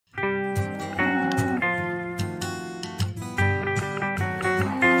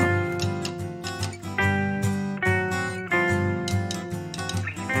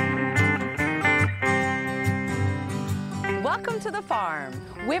farm.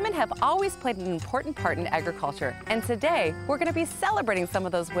 Women have always played an important part in agriculture, and today we're going to be celebrating some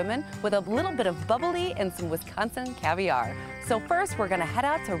of those women with a little bit of bubbly and some Wisconsin caviar. So first we're going to head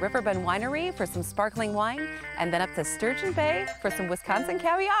out to Riverbend Winery for some sparkling wine, and then up to Sturgeon Bay for some Wisconsin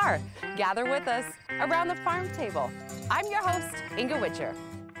caviar. Gather with us around the farm table. I'm your host, Inga Witcher.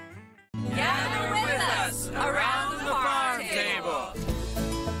 Gather with us around the farm table.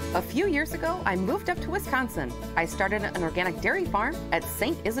 A few years ago, I moved up to Wisconsin. I started an organic dairy farm at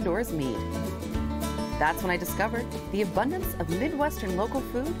St. Isidore's Mead. That's when I discovered the abundance of Midwestern local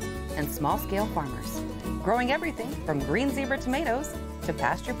food and small-scale farmers, growing everything from green zebra tomatoes to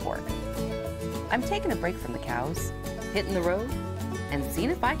pasture pork. I'm taking a break from the cows, hitting the road, and seeing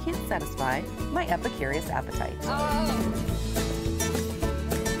if I can't satisfy my epicurious appetite. Oh.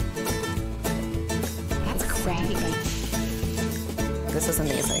 That's great. This is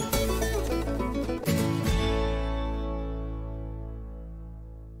amazing.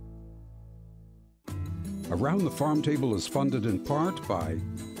 Around the Farm Table is funded in part by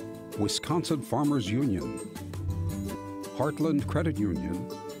Wisconsin Farmers Union, Heartland Credit Union,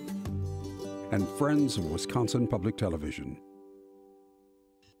 and Friends of Wisconsin Public Television.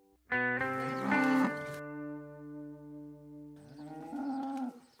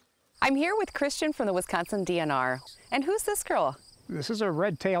 I'm here with Christian from the Wisconsin DNR. And who's this girl? This is a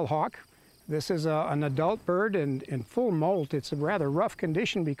red-tailed hawk. This is an adult bird in full molt. It's a rather rough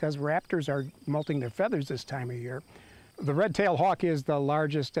condition because raptors are molting their feathers this time of year. The red-tailed hawk is the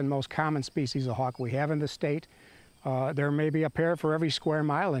largest and most common species of hawk we have in the state. There may be a pair for every square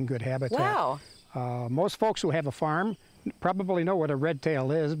mile in good habitat. Wow. Most folks who have a farm probably know what a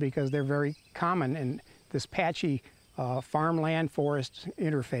red-tail is because they're very common in this patchy farmland forest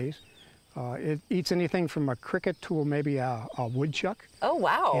interface. It eats anything from a cricket to maybe a woodchuck. Oh,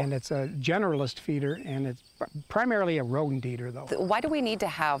 wow. And it's a generalist feeder, and it's primarily a rodent eater, though. Why do we need to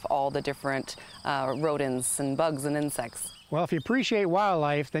have all the different rodents and bugs and insects? Well, if you appreciate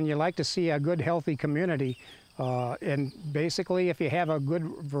wildlife, then you like to see a good, healthy community. And basically, if you have a good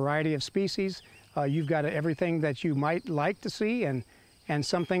variety of species, you've got everything that you might like to see and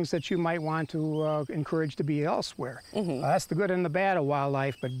some things that you might want to encourage to be elsewhere. Mm-hmm. That's the good and the bad of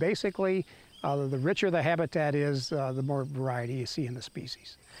wildlife, but basically, the richer the habitat is, the more variety you see in the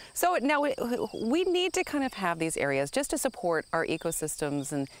species. So now we need to kind of have these areas just to support our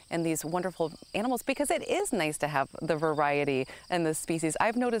ecosystems and these wonderful animals, because it is nice to have the variety and the species.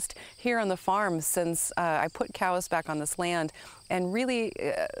 I've noticed here on the farm since I put cows back on this land and really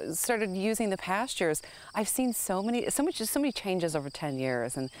started using the pastures, I've seen so many changes over 10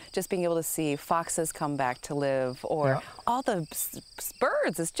 years, and just being able to see foxes come back to live, or all the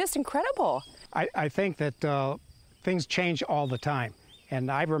birds, it's just incredible. I think that things change all the time. And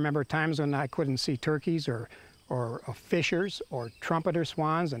I remember times when I couldn't see turkeys or fishers or trumpeter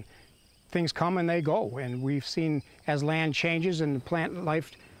swans, and things come and they go. And we've seen as land changes and plant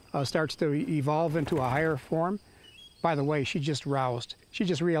life starts to evolve into a higher form. By the way, she just roused. She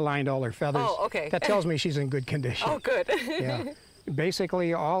just realigned all her feathers. Oh, okay. That tells me she's in good condition. Oh, good. Yeah.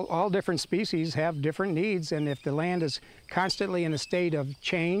 Basically, all different species have different needs, and if the land is constantly in a state of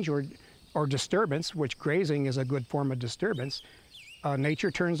change or disturbance, which grazing is a good form of disturbance,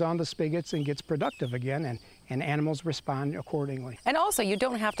 nature turns on the spigots and gets productive again, and animals respond accordingly. And also, you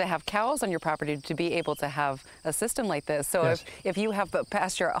don't have to have cows on your property to be able to have a system like this. So yes. if you have a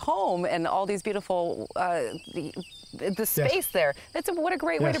pasture at home and all these beautiful, the space there, what a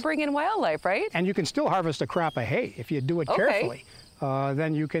great way to bring in wildlife, right? And you can still harvest a crop of hay if you do it carefully.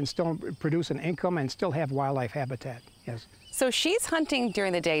 Then you can still produce an income and still have wildlife habitat, yes. So she's hunting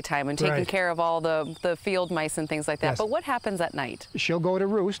during the daytime and taking care of all the field mice and things like that. Yes. But what happens at night? She'll go to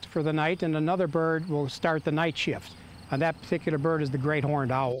roost for the night, and another bird will start the night shift. And that particular bird is the great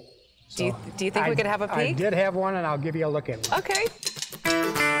horned owl. So do you think we could have a peek? I did have one, and I'll give you a look at it. Okay.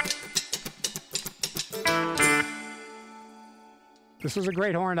 This is a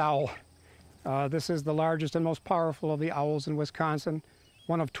great horned owl. This is the largest and most powerful of the owls in Wisconsin,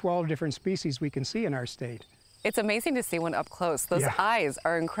 one of 12 different species we can see in our state. It's amazing to see one up close. Those eyes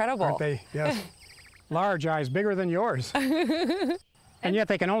are incredible. Aren't they? Yes. Large eyes, bigger than yours. And yet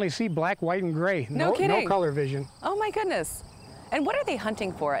they can only see black, white, and gray. No kidding. No color vision. Oh my goodness. And what are they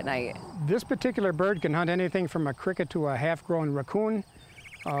hunting for at night? This particular bird can hunt anything from a cricket to a half-grown raccoon.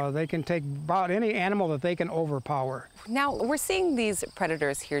 They can take about any animal that they can overpower. Now, we're seeing these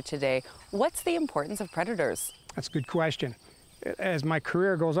predators here today. What's the importance of predators? That's a good question. As my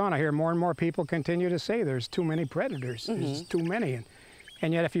career goes on, I hear more and more people continue to say there's too many predators. Mm-hmm. There's too many.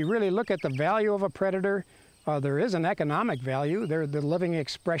 And yet, if you really look at the value of a predator, there is an economic value. They're the living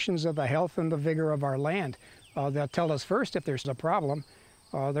expressions of the health and the vigor of our land. They'll tell us first if there's a problem.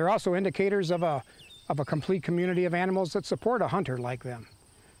 They're also indicators of a complete community of animals that support a hunter like them.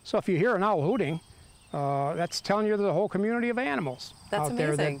 So if you hear an owl hooting, that's telling you there's a whole community of animals out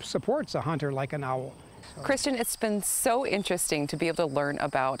there that supports a hunter like an owl. So. Christian, it's been so interesting to be able to learn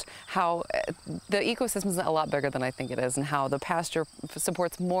about how the ecosystem is a lot bigger than I think it is, and how the pasture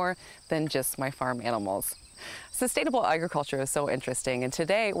supports more than just my farm animals. Sustainable agriculture is so interesting, and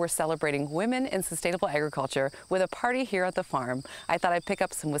today we're celebrating women in sustainable agriculture with a party here at the farm. I thought I'd pick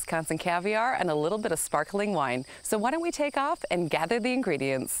up some Wisconsin caviar and a little bit of sparkling wine. So why don't we take off and gather the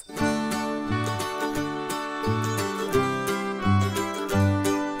ingredients?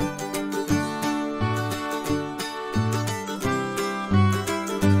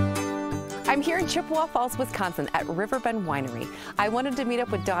 I'm here in Chippewa Falls, Wisconsin at Riverbend Winery. I wanted to meet up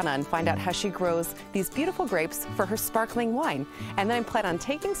with Donna and find out how she grows these beautiful grapes for her sparkling wine. And then I plan on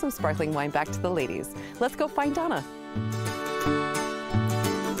taking some sparkling wine back to the ladies. Let's go find Donna.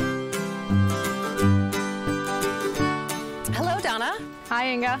 Hello, Donna.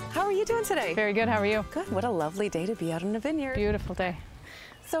 Hi, Inga. How are you doing today? Very good. How are you? Good. What a lovely day to be out in a vineyard. Beautiful day.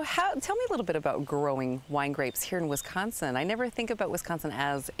 So tell me a little bit about growing wine grapes here in Wisconsin. I never think about Wisconsin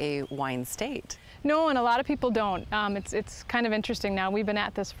as a wine state. No, and a lot of people don't. It's kind of interesting now. We've been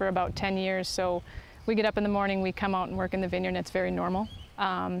at this for about 10 years, so we get up in the morning, we come out and work in the vineyard, and it's very normal.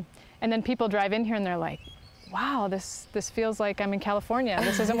 And then people drive in here and they're like, wow, this feels like I'm in California.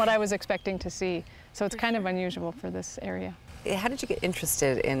 This isn't what I was expecting to see. So it's kind of unusual for this area. How did you get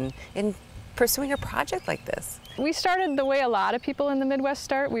interested in pursuing a project like this? We started the way a lot of people in the Midwest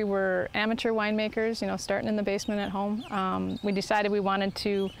start. We were amateur winemakers, starting in the basement at home. We decided we wanted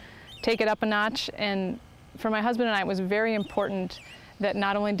to take it up a notch, and for my husband and I, it was very important that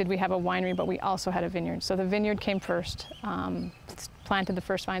not only did we have a winery, but we also had a vineyard. So the vineyard came first. Planted the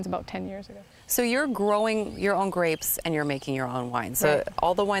first vines about 10 years ago. So you're growing your own grapes and you're making your own wine. So right.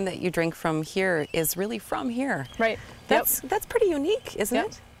 All the wine that you drink from here is really from here. Right. That's pretty unique, isn't yep.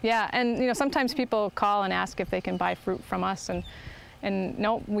 it? Yeah, and sometimes people call and ask if they can buy fruit from us, and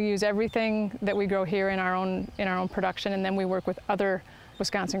no, we use everything that we grow here in our own production, and then we work with other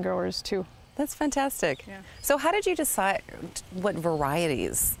Wisconsin growers too. That's fantastic. Yeah. So how did you decide what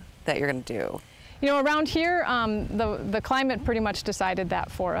varieties that you're going to do? Around here, the climate pretty much decided that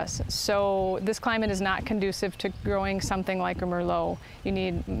for us. So this climate is not conducive to growing something like a Merlot. You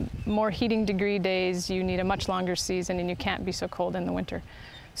need more heating degree days, you need a much longer season, and you can't be so cold in the winter.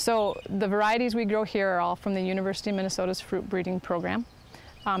 So the varieties we grow here are all from the University of Minnesota's fruit breeding program.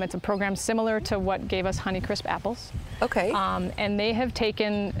 It's a program similar to what gave us Honeycrisp apples. Okay. And they have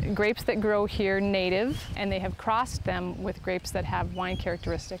taken grapes that grow here native, and they have crossed them with grapes that have wine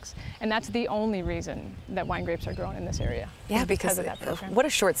characteristics. And that's the only reason that wine grapes are grown in this area. Yeah, because of that program. What a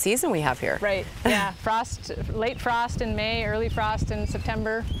short season we have here. Right, yeah. Late frost in May, early frost in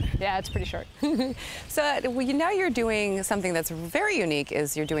September. Yeah, it's pretty short. So now you're doing something that's very unique,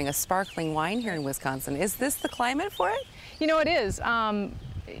 is you're doing a sparkling wine here in Wisconsin. Is this the climate for it? It is.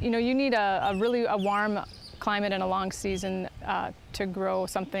 You need a really warm climate and a long season to grow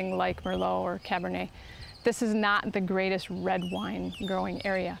something like Merlot or Cabernet. This is not the greatest red wine growing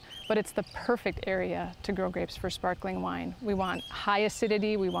area, but it's the perfect area to grow grapes for sparkling wine. We want high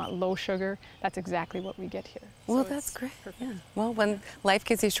acidity, we want low sugar. That's exactly what we get here. Well, that's great. Yeah. Well, when life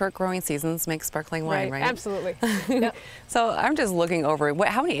gives you short growing seasons, make sparkling wine, right? Absolutely. Yep. So I'm just looking over,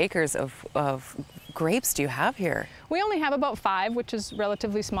 how many acres of grapes do you have here? We only have about 5, which is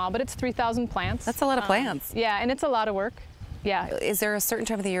relatively small, but it's 3,000 plants. That's a lot of plants. Yeah, and it's a lot of work. Yeah. Is there a certain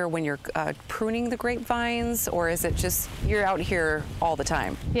time of the year when you're pruning the grapevines, or is it just you're out here all the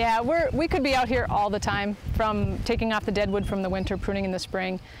time? Yeah, we could be out here all the time, from taking off the deadwood from the winter, pruning in the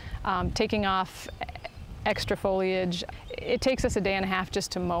spring, taking off extra foliage. It takes us a day and a half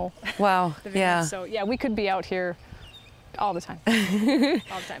just to mow. Wow. Yeah. So yeah, we could be out here all the time.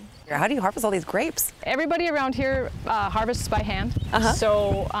 All the time. How do you harvest all these grapes? Everybody around here harvests by hand.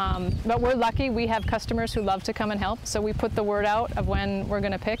 So, but we're lucky. We have customers who love to come and help. So we put the word out of when we're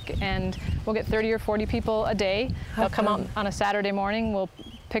going to pick, and we'll get 30 or 40 people a day. They'll come out on a Saturday morning. We'll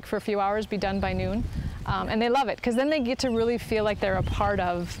pick for a few hours, be done by noon. And they love it, because then they get to really feel like they're a part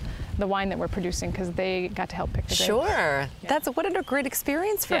of the wine that we're producing, because they got to help pick the grapes. Sure. Yeah. That's what a great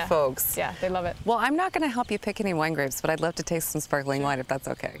experience for folks. Yeah, they love it. Well, I'm not going to help you pick any wine grapes, but I'd love to taste some sparkling wine if that's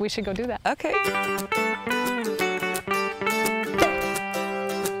okay. We should go do that. Okay.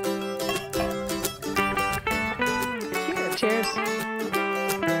 Cheers.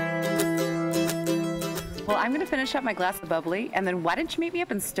 Well, I'm going to finish up my glass of bubbly, and then why don't you meet me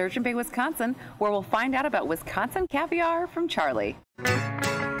up in Sturgeon Bay, Wisconsin, where we'll find out about Wisconsin caviar from Charlie.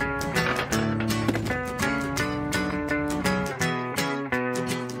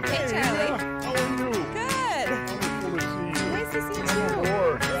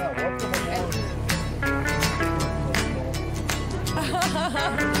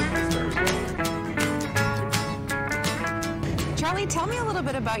 little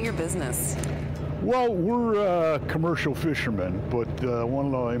bit about your business. Well, we're commercial fishermen, but one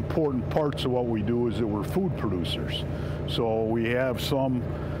of the important parts of what we do is that we're food producers. So we have some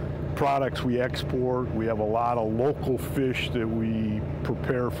products we export. We have a lot of local fish that we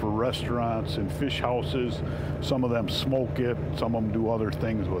prepare for restaurants and fish houses. Some of them smoke it, some of them do other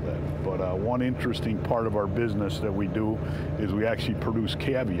things with it. But one interesting part of our business that we do is we actually produce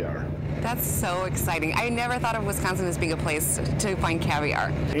caviar. That's so exciting. I never thought of Wisconsin as being a place to find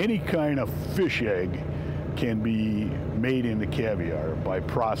caviar. Any kind of fish egg can be made into caviar by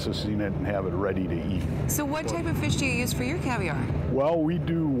processing it and have it ready to eat. So what type of fish do you use for your caviar? Well, we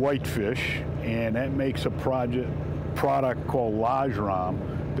do whitefish, and that makes a product called lajram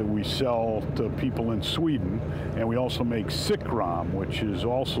that we sell to people in Sweden, and we also make sikram, which is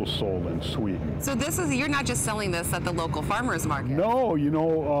also sold in Sweden. So you're not just selling this at the local farmers market? No,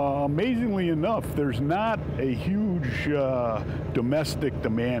 amazingly enough, there's not a huge domestic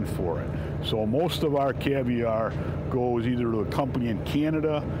demand for it. So most of our caviar goes either to a company in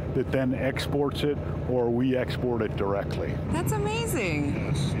Canada that then exports it, or we export it directly. That's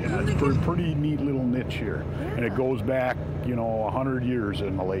amazing. Yeah, it's a pretty neat little niche here. Yeah. And it goes back, 100 years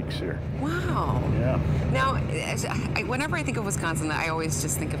in the lakes here. Wow. Yeah. Now, whenever I think of Wisconsin, I always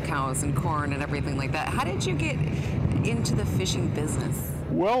just think of cows and corn and everything like that. How did you get into the fishing business?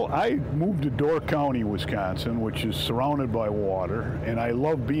 Well, I moved to Door County, Wisconsin, which is surrounded by water, and I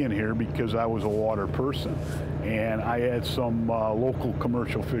love being here because I was a water person. And I had some local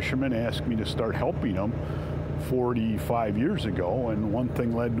commercial fishermen ask me to start helping them 45 years ago, and one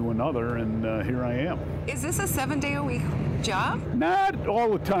thing led to another, and here I am. Is this a 7-day-a-week job? Not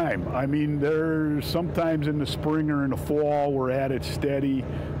all the time. I mean, there's sometimes in the spring or in the fall we're at it steady.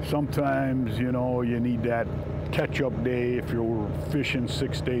 Sometimes, you need that catch-up day if you're fishing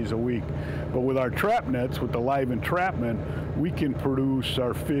 6 days a week. But with our trap nets, with the live entrapment, we can produce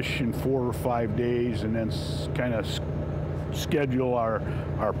our fish in 4 or 5 days and then kind of schedule our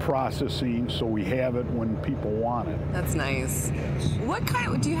processing so we have it when people want it. That's nice.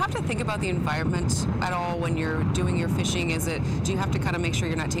 Do you have to think about the environment at all when you're doing your fishing? Do you have to kind of make sure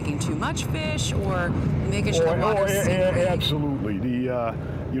you're not taking too much fish or making sure the water's safe? Absolutely.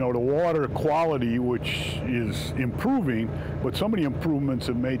 The water quality, which is improving, but some of the improvements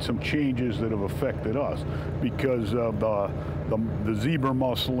have made some changes that have affected us because of the zebra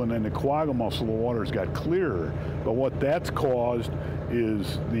mussel and then the quagga mussel. The water's got clearer, but what that's caused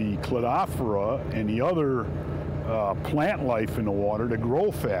is the cladophora and the other plant life in the water to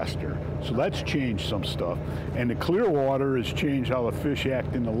grow faster. So that's changed some stuff. And the clear water has changed how the fish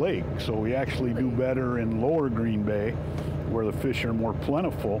act in the lake. So we actually do better in Lower Green Bay, where the fish are more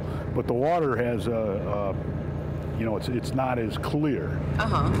plentiful, but the water has it's not as clear.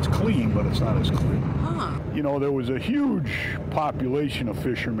 It's clean, but it's not as clear. There was a huge population of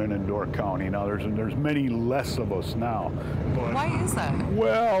fishermen in Door County. Now there's many less of us now. But, why is that?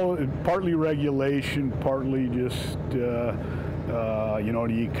 Well, partly regulation, partly just the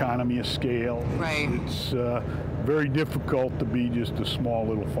economy of scale. Right. It's very difficult to be just a small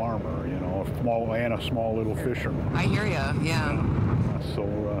little farmer, a small little fisherman. I hear you. Yeah.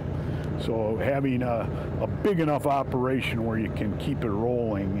 So having a big enough operation where you can keep it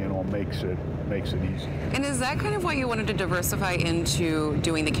rolling, makes it easy. And is that kind of why you wanted to diversify into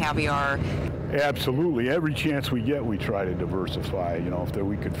doing the caviar? Absolutely. Every chance we get, we try to diversify. If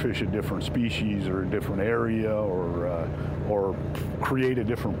we could fish a different species or a different area or create a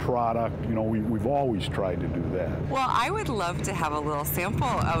different product, we've always tried to do that. Well, I would love to have a little sample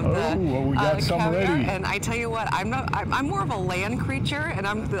of we got some caviar. ready. And I tell you what, I'm more of a land creature, and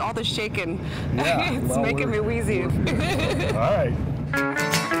all the shaking, it's making me wheezy. All right.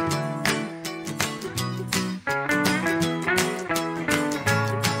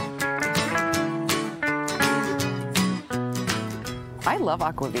 I love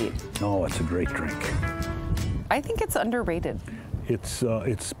aquavit. Oh, it's a great drink. I think it's underrated. It's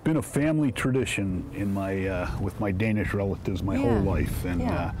been a family tradition in with my Danish relatives my whole life,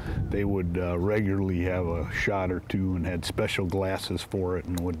 and they would regularly have a shot or two and had special glasses for it,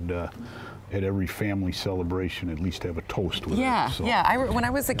 and would at every family celebration at least have a toast with it. So. Yeah. When I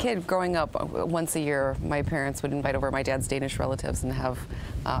was a kid growing up, once a year, my parents would invite over my dad's Danish relatives and have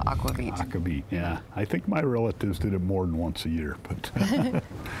aquavit. Aquavit, yeah. I think my relatives did it more than once a year, but.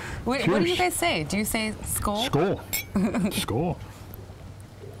 What do you guys say? Do you say skål? Skål. Skål.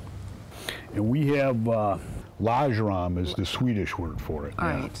 And we have lajram is the Swedish word for it. All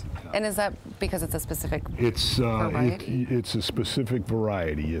right. And is that because it's a specific variety? It's a specific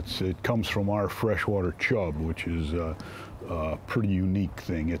variety. It comes from our freshwater chub, which is pretty unique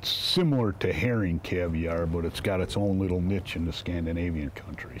thing. It's similar to herring caviar, but it's got its own little niche in the Scandinavian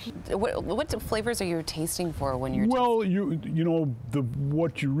countries. What flavors are you tasting for when you're? Well, you know,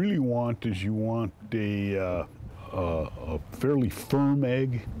 what you really want is you want a fairly firm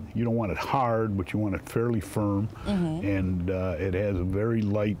egg. You don't want it hard, but you want it fairly firm. And it has a very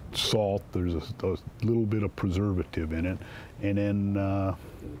light salt. There's a little bit of preservative in it. And then,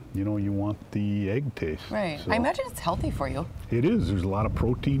 you know, you want the egg taste. Right. So I imagine it's healthy for you. it is. There's a lot of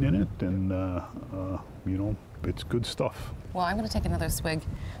protein in it, and, you know, it's good stuff. Well, I'm going to take another swig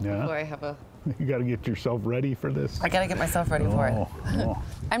before I have a... You got to get yourself ready for this. I got to get myself ready for it. Oh.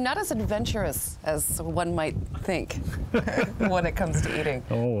 I'm not as adventurous as one might think when it comes to eating.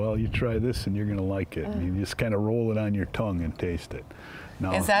 Oh, well, you try this and you're going to like it. You just kind of roll it on your tongue and taste it.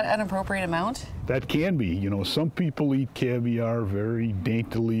 Now, Is that an appropriate amount? that can be. You know, some people eat caviar very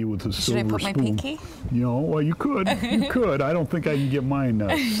daintily with a Should I silver put my spoon. pinky? You know, well, you could. You could. I don't think I can get mine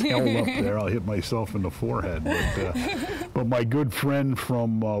held up there. I'll hit myself in the forehead. But my good friend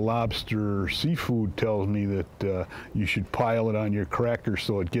from Lobster Seafood tells me that you should pile it on your cracker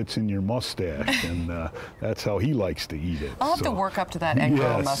so it gets in your mustache, and that's how he likes to eat it. I'll have to work up to that egg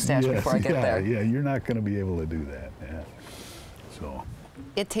roll mustache before I get there. Yeah, you're not going to be able to do that. Yeah. So.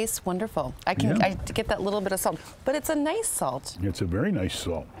 It tastes wonderful. I get that little bit of salt, but it's a nice salt. It's a very nice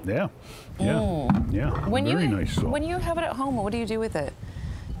salt. Yeah. Very nice salt. When you have it at home, what do you do with it?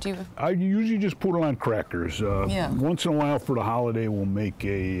 I usually just put it on crackers. Once in a while for the holiday, we'll make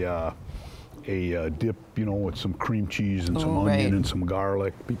a dip, you know, with some cream cheese and some onion and some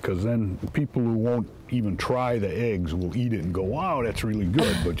garlic, because then people who won't even try the eggs will eat it and go, wow, that's really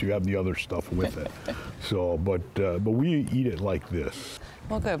good, but you have the other stuff with it. So, but we eat it like this.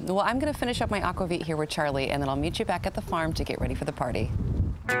 Well, good. Well, I'm going to finish up my aquavit here with Charlie, and then I'll meet you back at the farm to get ready for the party.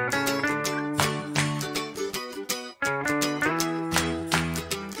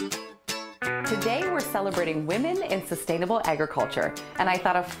 Today we're celebrating women in sustainable agriculture, and I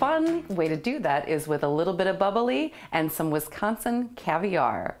thought a fun way to do that is with a little bit of bubbly and some Wisconsin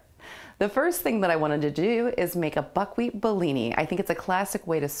caviar. The first thing that I wanted to do is make a buckwheat bellini. I think it's a classic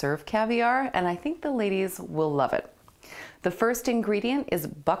way to serve caviar, and I think the ladies will love it. The first ingredient is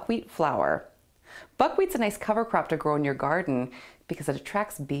buckwheat flour. Buckwheat's a nice cover crop to grow in your garden because it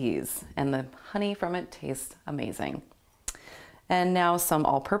attracts bees, and the honey from it tastes amazing. And now some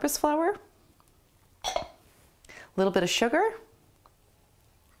all-purpose flour, a little bit of sugar,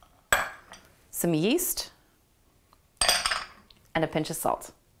 some yeast, and a pinch of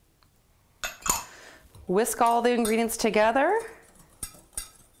salt. Whisk all the ingredients together.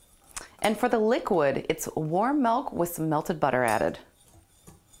 And for the liquid, it's warm milk with some melted butter added.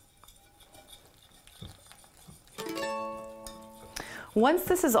 Once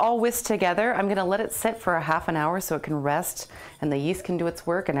this is all whisked together, I'm gonna let it sit for a half an hour so it can rest and the yeast can do its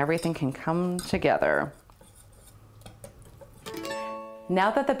work and everything can come together.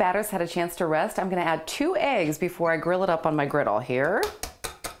 Now that the batter's had a chance to rest, I'm gonna add 2 eggs before I grill it up on my griddle here.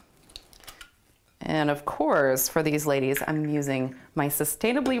 And of course, for these ladies, I'm using my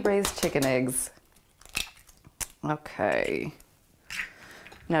sustainably raised chicken eggs. Okay.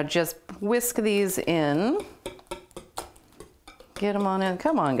 Now just whisk these in. Get them on in.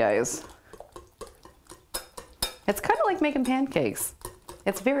 Come on, guys. It's kind of like making pancakes.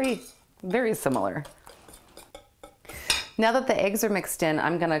 It's very, very similar. Now that the eggs are mixed in,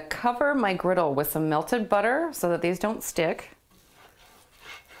 I'm gonna cover my griddle with some melted butter so that these don't stick.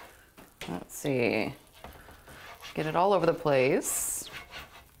 Let's see, get it all over the place.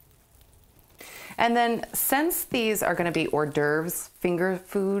 And then since these are gonna be hors d'oeuvres, finger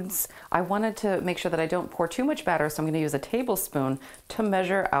foods, I wanted to make sure that I don't pour too much batter, so I'm gonna use a tablespoon to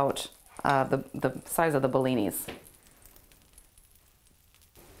measure out the size of the bellinis.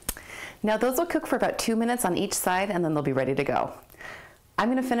 Now those will cook for about 2 minutes on each side and then they'll be ready to go. I'm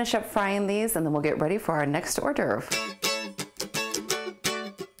gonna finish up frying these and then we'll get ready for our next hors d'oeuvre.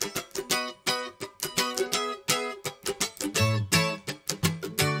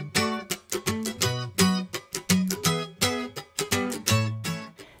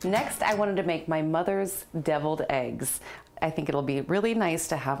 Next, I wanted to make my mother's deviled eggs. I think it'll be really nice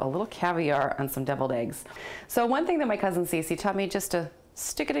to have a little caviar on some deviled eggs. So one thing that my cousin Cece taught me, just to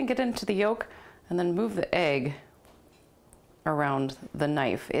stick it and get into the yolk and then move the egg around the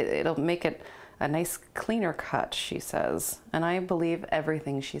knife. It'll make it a nice cleaner cut, she says. And I believe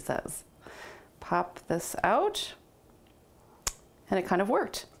everything she says. Pop this out, and it kind of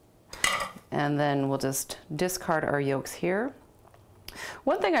worked. And then we'll just discard our yolks here.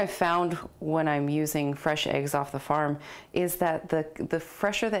 One thing I've found when I'm using fresh eggs off the farm is that the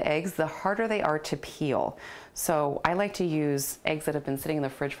fresher the eggs, the harder they are to peel. So I like to use eggs that have been sitting in the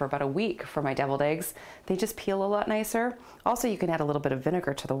fridge for about a week for my deviled eggs. They just peel a lot nicer. Also, you can add a little bit of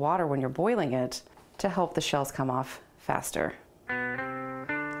vinegar to the water when you're boiling it to help the shells come off faster.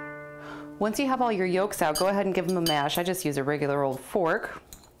 Once you have all your yolks out, go ahead and give them a mash. I just use a regular old fork.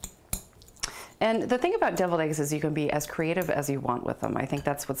 And the thing about deviled eggs is you can be as creative as you want with them. I think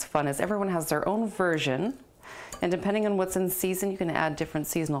that's what's fun, is everyone has their own version. And depending on what's in season, you can add different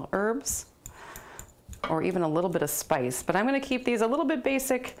seasonal herbs or even a little bit of spice. But I'm gonna keep these a little bit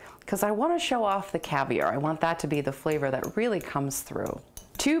basic because I wanna show off the caviar. I want that to be the flavor that really comes through.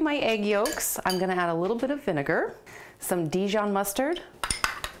 To my egg yolks, I'm gonna add a little bit of vinegar, some Dijon mustard,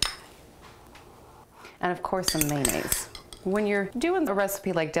 and of course some mayonnaise. When you're doing a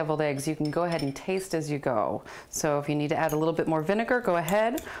recipe like deviled eggs, you can go ahead and taste as you go. So if you need to add a little bit more vinegar, go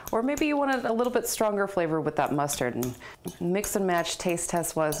ahead. Or maybe you want a little bit stronger flavor with that mustard, and mix and match, taste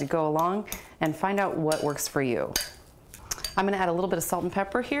test as you go along and find out what works for you. I'm gonna add a little bit of salt and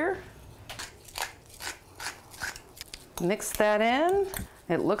pepper here. Mix that in.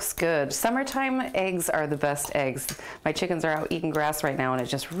 It looks good. Summertime eggs are the best eggs. My chickens are out eating grass right now, and it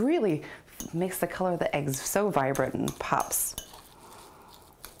just really makes the color of the eggs so vibrant and pops.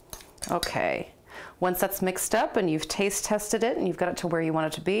 Okay, once that's mixed up and you've taste tested it and you've got it to where you want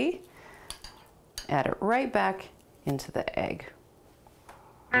it to be, add it right back into the egg.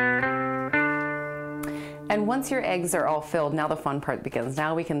 And once your eggs are all filled, now the fun part begins.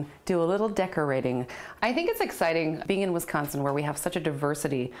 Now we can do a little decorating. I think it's exciting being in Wisconsin where we have such a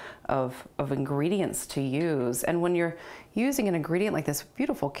diversity of ingredients to use. And when you're using an ingredient like this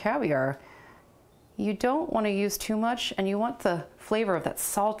beautiful caviar, you don't want to use too much, and you want the flavor of that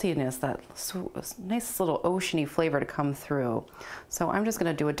saltiness, that nice little oceany flavor to come through. So I'm just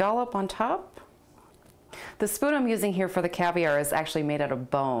going to do a dollop on top. The spoon I'm using here for the caviar is actually made out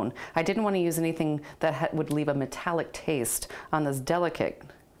of bone. I didn't want to use anything that would leave a metallic taste on this delicate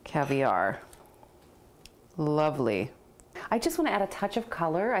caviar. Lovely. I just want to add a touch of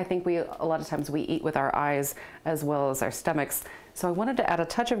color. I think a lot of times we eat with our eyes as well as our stomachs. So I wanted to add a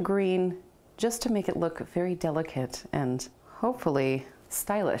touch of green just to make it look very delicate and hopefully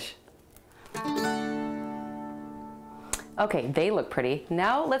stylish. Okay, they look pretty.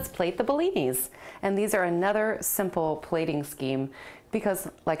 Now let's plate the bellinis. And these are another simple plating scheme because,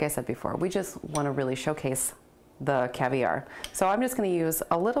 like I said before, we just want to really showcase the caviar. So I'm just going to use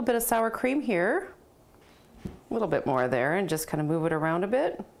a little bit of sour cream here, a little bit more there, and just kind of move it around a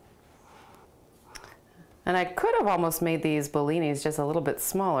bit. And I could have almost made these bellinis just a little bit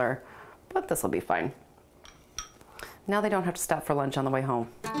smaller, but this will be fine. Now they don't have to stop for lunch on the way home.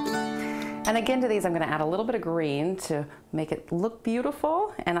 And again, to these, I'm going to add a little bit of green to make it look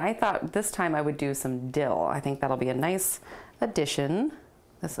beautiful. And I thought this time I would do some dill. I think that'll be a nice addition.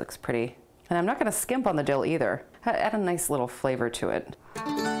 This looks pretty. And I'm not going to skimp on the dill either. Add a nice little flavor to it.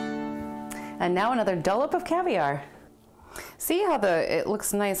 And now another dollop of caviar. See how it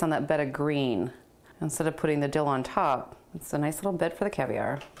looks nice on that bed of green. Instead of putting the dill on top, it's a nice little bed for the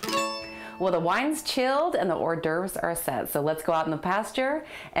caviar. Well, the wine's chilled and the hors d'oeuvres are set. So let's go out in the pasture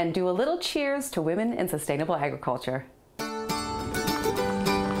and do a little cheers to women in sustainable agriculture.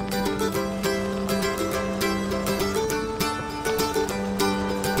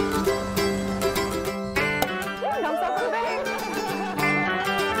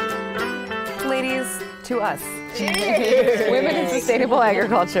 Ladies, to us. Women in sustainable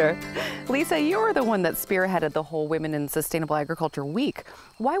agriculture. Lisa, you're the one that spearheaded the whole Women in Sustainable Agriculture Week.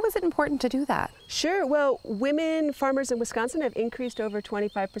 Why was it important to do that? Sure. Well, women farmers in Wisconsin have increased over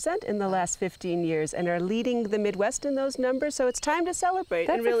 25% in the last 15 years and are leading the Midwest in those numbers. So it's time to celebrate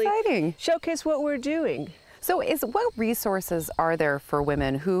and really exciting. Showcase what we're doing. So what resources are there for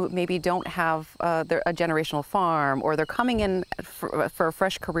women who maybe don't have a generational farm, or they're coming in for a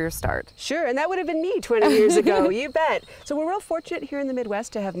fresh career start? Sure, and that would have been me 20 years ago, you bet. So we're real fortunate here in the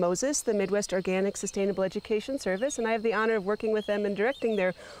Midwest to have MOSES, the Midwest Organic Sustainable Education Service, and I have the honor of working with them and directing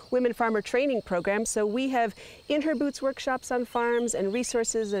their Women Farmer Training Program. So we have In Her Boots workshops on farms and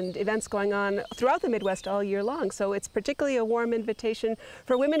resources and events going on throughout the Midwest all year long. So it's particularly a warm invitation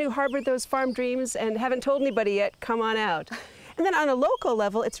for women who harbored those farm dreams and haven't told anybody yet, come on out. And then on a local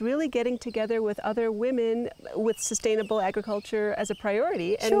level, it's really getting together with other women with sustainable agriculture as a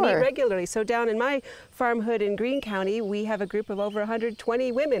priority and meet regularly. So down in my farmhood in Greene County, we have a group of over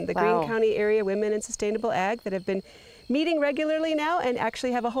 120 women, the Greene County Area Women in Sustainable Ag, that have been meeting regularly now and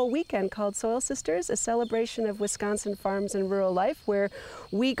actually have a whole weekend called Soil Sisters, a celebration of Wisconsin farms and rural life, where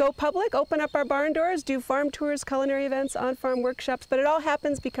we go public, open up our barn doors, do farm tours, culinary events, on-farm workshops, but it all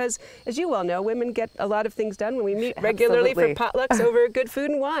happens because, as you well know, women get a lot of things done when we meet regularly for potlucks over good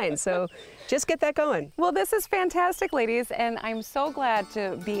food and wine. So just get that going. Well, this is fantastic, ladies, and I'm so glad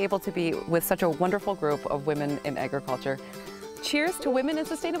to be able to be with such a wonderful group of women in agriculture. Cheers to women in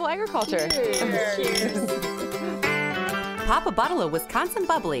sustainable agriculture. Cheers. Pop a bottle of Wisconsin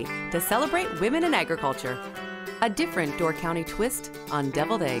Bubbly to celebrate women in agriculture. A different Door County twist on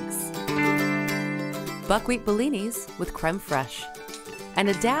deviled eggs. Buckwheat bellinis with creme fraiche. And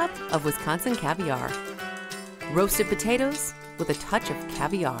a dab of Wisconsin caviar. Roasted potatoes with a touch of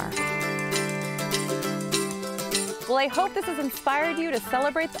caviar. Well, I hope this has inspired you to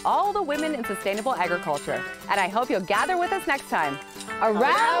celebrate all the women in sustainable agriculture. And I hope you'll gather with us next time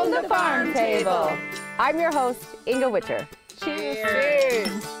around the farm table. I'm your host, Inga Witcher. Cheers.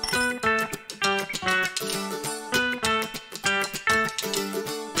 Cheers.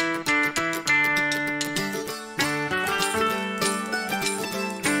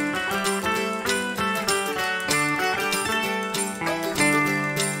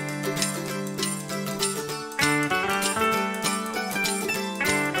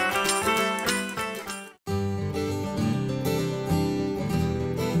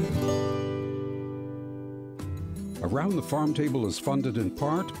 Around the Farm Table is funded in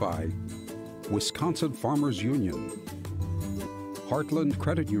part by Wisconsin Farmers Union, Heartland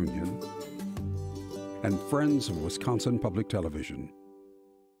Credit Union, and Friends of Wisconsin Public Television.